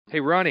Hey,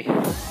 Ronnie.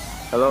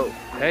 Hello.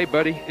 Hey,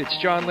 buddy. It's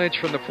John Lynch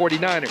from the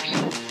 49ers.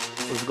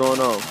 What's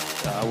going on?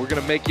 We're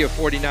going to make you a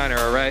 49er,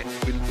 all right?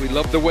 We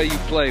love the way you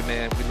play,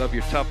 man. We love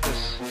your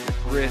toughness,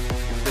 your grit,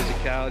 your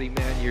physicality,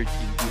 man. You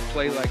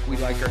play like we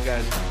like our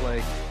guys to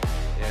play.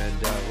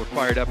 And we're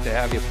fired up to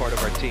have you a part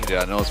of our team. Yeah,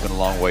 I know it's been a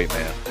long wait,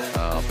 man.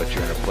 But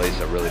you're in a place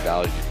that really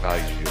values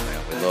you,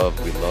 man.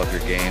 We love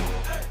your game.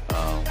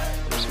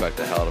 We respect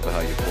the hell out of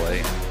how you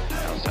play.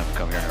 Now it's time to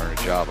come here and earn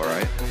a job, all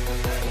right?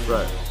 That's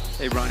right.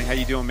 Hey, Ronnie, how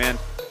you doing, man?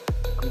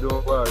 I'm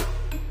doing well.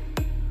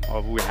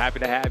 Well, we're happy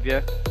to have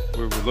you.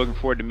 We're looking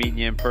forward to meeting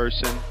you in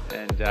person,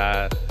 and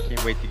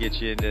can't wait to get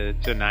you into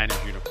a Niners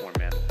uniform,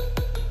 man.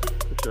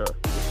 For sure.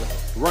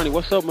 Ronnie,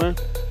 what's up, man?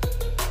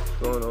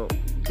 What's going on?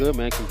 Good,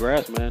 man.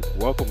 Congrats, man.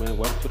 Welcome, man.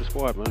 Welcome to the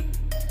squad, man.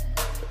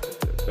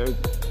 Thank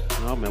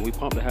you. No, man, we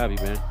pumped to have you,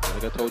 man.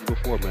 Like I told you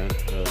before, man.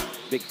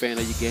 Big fan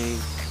of your game.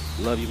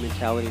 Love your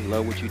mentality.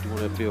 Love what you do on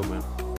that field, man.